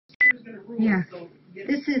Yeah.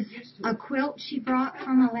 This is a quilt she brought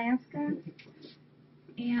from Alaska.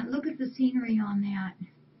 And look at the scenery on that.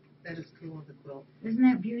 That is cool, the quilt. Isn't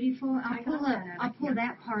that beautiful? I'll pull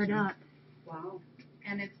that part up. Wow.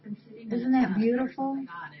 And it's been sitting. Isn't that beautiful? I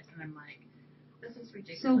got it, and I'm like, this is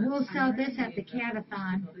ridiculous. So we'll sell this at the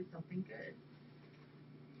catathon. Something good.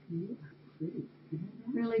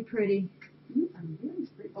 Really pretty.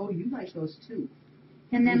 Oh, you like those too.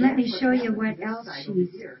 And then let me show you what else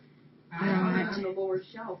she's on the lower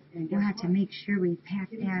shelf. We'll have to make sure we pack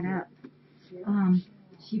that up.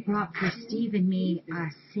 She brought for Steve and me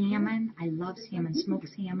salmon. I love salmon, smoked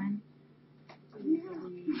salmon.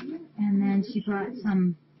 And then she brought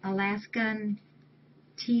some Alaskan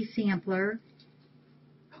tea sampler.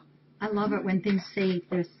 I love it when things say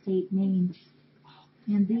their state names.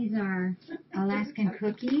 And these are Alaskan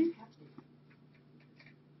cookies.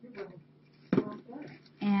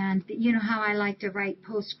 And you know how I like to write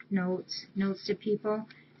post notes to people?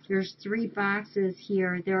 There's 3 boxes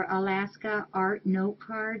here. They're Alaska art note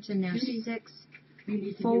cards, and there's 6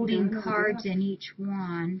 folding cards in each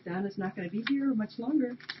one. Donna's not going to be here much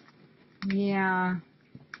longer. Yeah.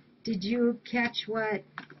 Did you catch what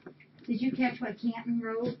Canton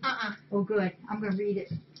wrote? Oh, good. I'm going to read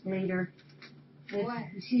it later. What?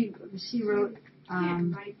 She wrote. Yeah.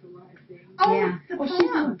 The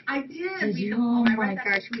poem. I did. Oh my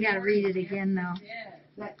gosh, we got to read it again though.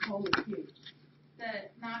 That poem is cute. The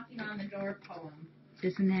knocking on the door poem.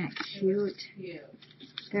 Isn't that cute? Cute.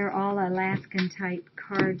 They're all Alaskan type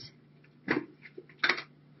cards.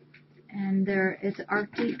 And it's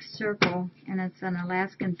Arctic Circle, and it's an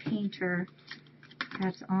Alaskan painter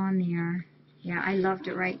that's on there. Yeah, I love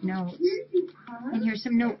to write notes. And here's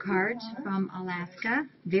some note cards from Alaska.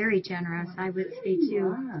 Very generous, I would say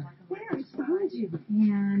too.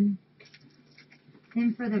 And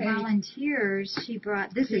then for the volunteers, she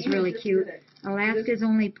brought, this is really cute, Alaska's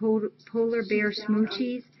only polar bear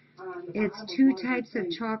smoochies. It's 2 types of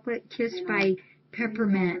chocolate kissed by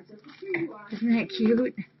peppermint. Isn't that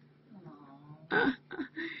cute?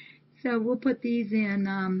 So we'll put these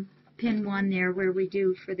in pin 1 there where we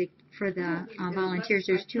do for the volunteers.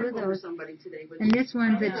 There's 2 of those. And this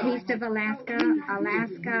one's a Taste of Alaska,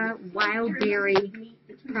 Alaska Wild Berry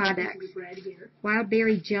products. Wild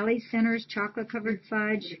berry jelly centers, chocolate covered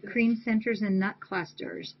fudge, cream centers, and nut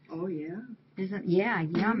clusters. Oh, yeah. Yeah,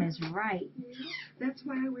 yum is right. That's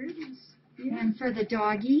why I wear this. Yeah. And for the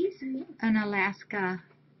doggies, an Alaska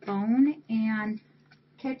bone and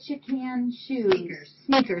Ketchikan shoes.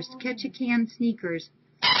 Sneakers. Ketchikan sneakers.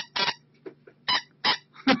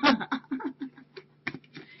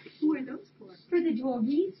 Who are those for? For the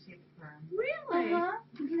doggies. Really?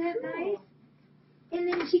 Isn't that nice? And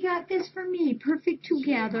then she got this for me. Perfect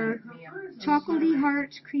Together. Chocolatey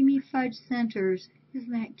hearts, creamy fudge centers.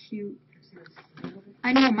 Isn't that cute?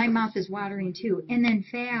 I know, my mouth is watering too. And then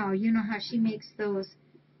Val, you know how she makes those,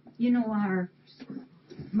 you know, our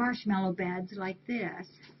marshmallow beds like this.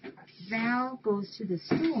 Val goes to the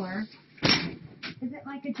store. Is it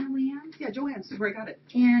like a Joann's? Yeah, Joann's is where I got it.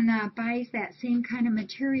 And buys that same kind of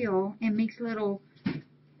material and makes little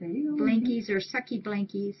blankies or sucky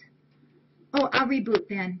blankies. Oh, I'll reboot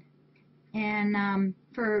then. And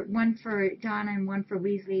for one for Donna and one for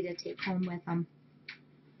Weasley to take home with them.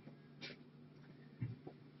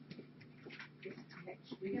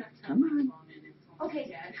 Come on.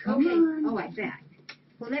 Okay. Come on. Oh, I bet.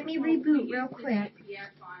 Well, let me reboot real quick.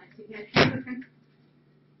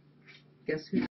 Guess who?